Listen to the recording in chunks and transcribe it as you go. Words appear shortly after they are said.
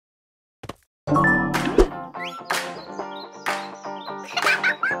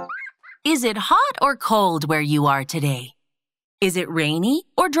Is it hot or cold where you are today? Is it rainy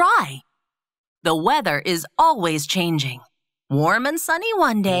or dry? The weather is always changing. Warm and sunny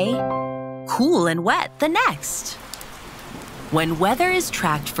one day, cool and wet the next. When weather is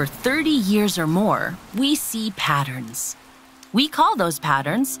tracked for 30 years or more, we see patterns. We call those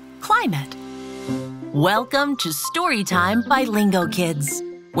patterns climate. Welcome to Storytime by Lingokids,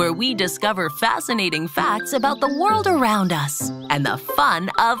 where we discover fascinating facts about the world around us and the fun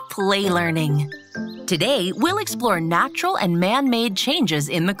of play learning. Today, we'll explore natural and man-made changes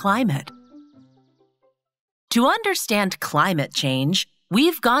in the climate. To understand climate change,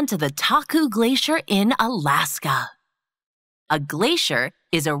 we've gone to the Taku glacier in Alaska. A glacier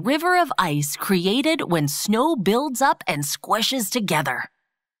is a river of ice created when snow builds up and squishes together.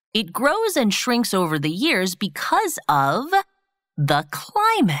 It grows and shrinks over the years because of the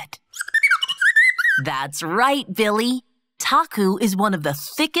climate. That's right, Billy. Taku is one of the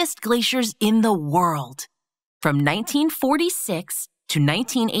thickest glaciers in the world. From 1946 to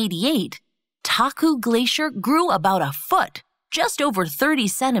 1988, Taku Glacier grew about a foot, just over 30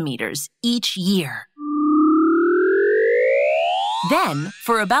 centimeters each year. Then,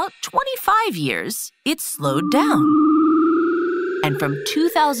 for about 25 years, it slowed down. And from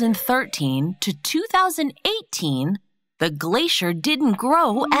 2013 to 2018, the glacier didn't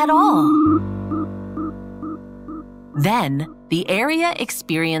grow at all. Then, the area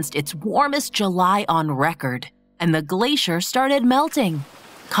experienced its warmest July on record, and the glacier started melting,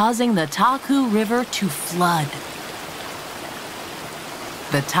 causing the Taku River to flood.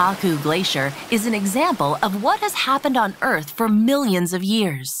 The Taku Glacier is an example of what has happened on Earth for millions of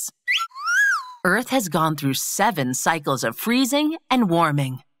years. Earth has gone through 7 cycles of freezing and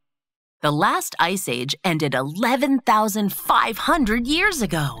warming. The last ice age ended 11,500 years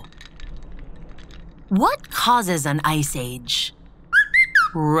ago. What causes an ice age?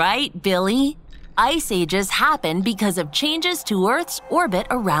 Right, Billy. Ice ages happen because of changes to Earth's orbit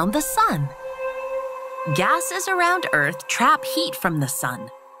around the sun. Gases around Earth trap heat from the sun,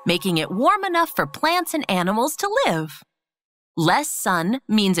 making it warm enough for plants and animals to live. Less sun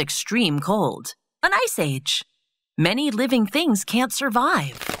means extreme cold, an ice age. Many living things can't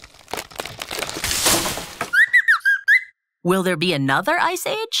survive. Will there be another ice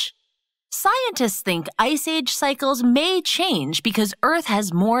age? Scientists think ice age cycles may change because Earth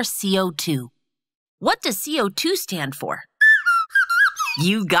has more CO2. What does CO2 stand for?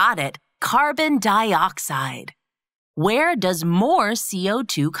 You got it. Carbon dioxide. Where does more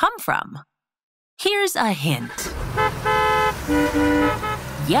CO2 come from? Here's a hint.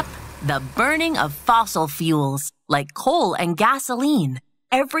 Yep, the burning of fossil fuels like coal and gasoline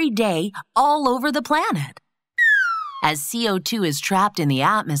every day all over the planet. As CO2 is trapped in the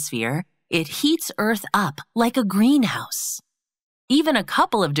atmosphere, it heats Earth up like a greenhouse. Even a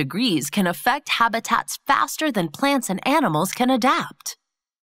couple of degrees can affect habitats faster than plants and animals can adapt.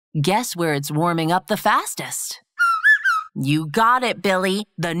 Guess where it's warming up the fastest? You got it, Billy.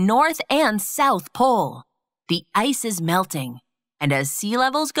 The North and South Pole. The ice is melting, and as sea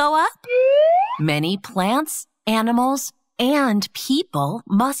levels go up, many plants, animals, and people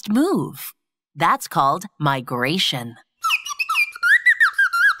must move. That's called migration.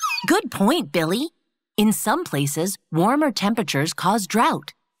 Good point, Billy. In some places, warmer temperatures cause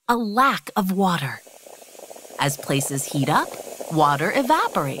drought, a lack of water. As places heat up, water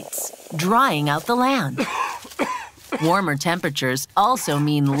evaporates, drying out the land. Warmer temperatures also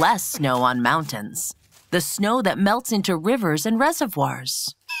mean less snow on mountains, the snow that melts into rivers and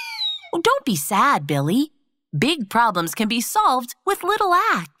reservoirs. Oh, don't be sad, Billy. Big problems can be solved with little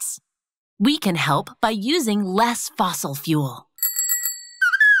acts. We can help by using less fossil fuel.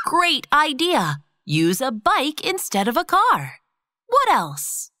 Great idea! Use a bike instead of a car. What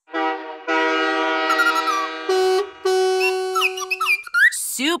else?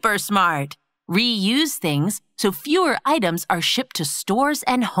 Super smart! Reuse things so fewer items are shipped to stores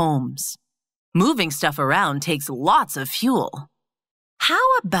and homes. Moving stuff around takes lots of fuel. How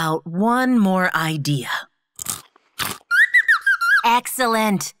about one more idea?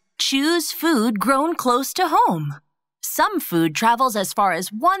 Excellent! Choose food grown close to home. Some food travels as far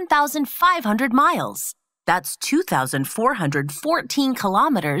as 1,500 miles. That's 2,414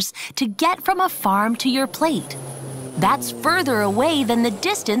 kilometers to get from a farm to your plate. That's further away than the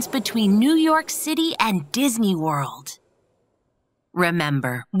distance between New York City and Disney World.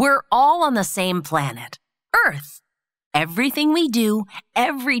 Remember, we're all on the same planet, Earth. Everything we do,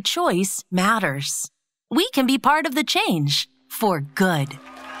 every choice matters. We can be part of the change for good.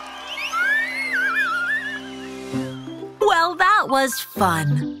 Well, that was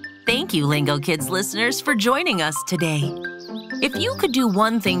fun. Thank you, Lingokids listeners, for joining us today. If you could do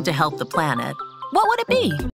one thing to help the planet, what would it be?